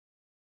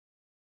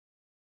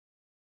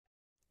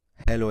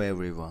Hello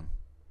everyone.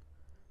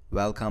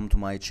 Welcome to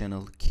my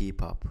channel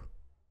Keep Up.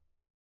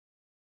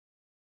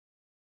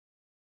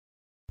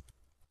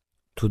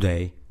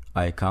 Today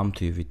I come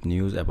to you with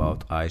news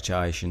about Ayça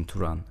Ayşin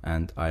Turan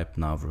and Alp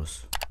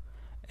Navruz.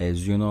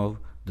 As you know,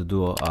 the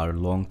duo are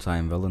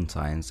long-time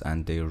Valentines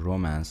and their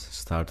romance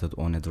started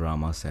on a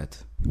drama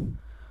set.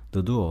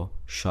 The duo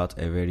shot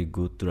a very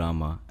good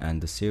drama and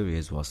the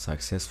series was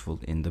successful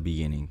in the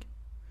beginning.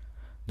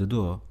 The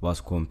duo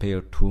was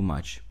compared too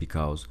much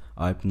because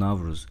Alp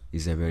Navruz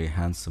is a very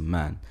handsome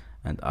man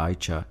and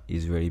Ayça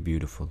is very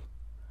beautiful.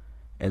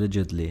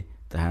 Allegedly,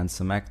 the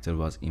handsome actor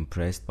was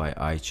impressed by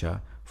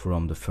Ayça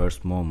from the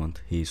first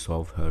moment he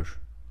saw her.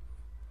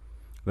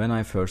 When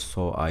I first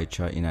saw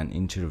Ayça in an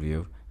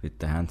interview with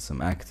the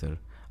handsome actor,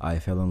 I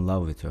fell in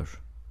love with her.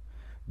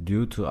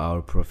 Due to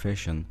our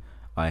profession,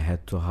 I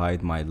had to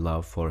hide my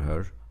love for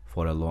her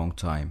for a long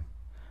time,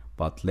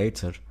 but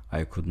later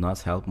I could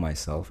not help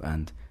myself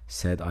and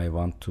said I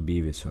want to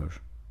be with her.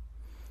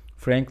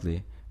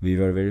 Frankly, we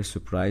were very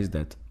surprised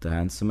that the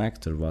handsome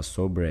actor was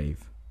so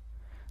brave.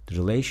 The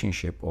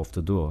relationship of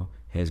the duo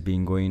has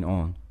been going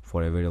on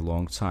for a very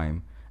long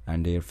time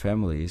and their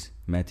families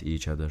met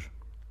each other.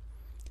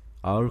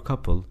 Our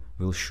couple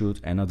will shoot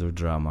another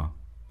drama.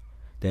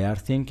 They are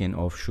thinking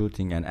of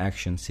shooting an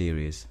action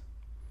series.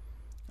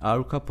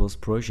 Our couple's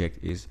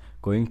project is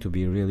going to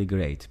be really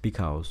great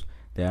because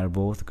they are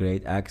both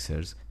great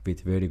actors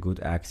with very good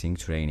acting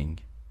training.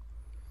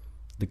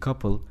 The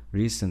couple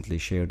recently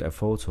shared a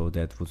photo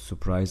that would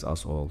surprise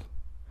us all,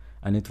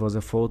 and it was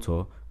a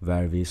photo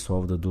where we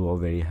saw the duo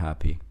very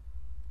happy.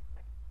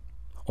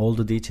 All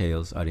the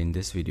details are in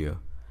this video.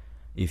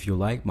 If you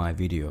like my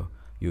video,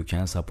 you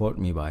can support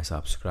me by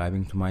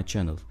subscribing to my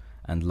channel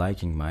and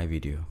liking my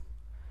video.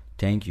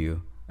 Thank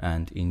you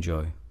and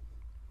enjoy.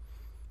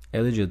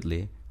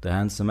 Allegedly, the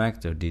handsome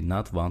actor did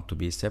not want to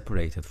be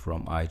separated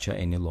from Ayça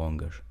any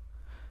longer.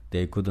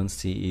 They couldn't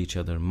see each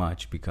other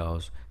much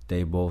because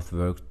they both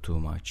worked too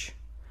much,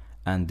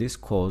 and this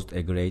caused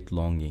a great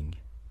longing.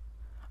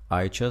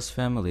 Ayça's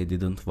family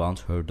didn't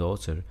want her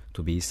daughter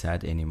to be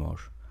sad anymore,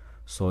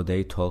 so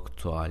they talked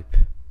to Alp.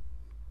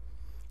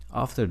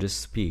 After this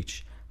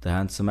speech, the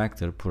handsome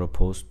actor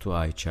proposed to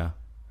Ayça.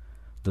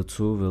 The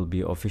two will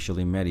be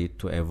officially married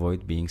to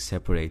avoid being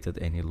separated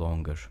any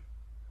longer.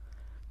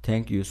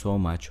 Thank you so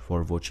much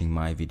for watching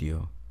my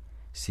video.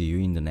 See you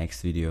in the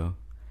next video.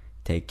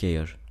 Take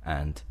care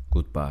and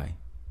goodbye.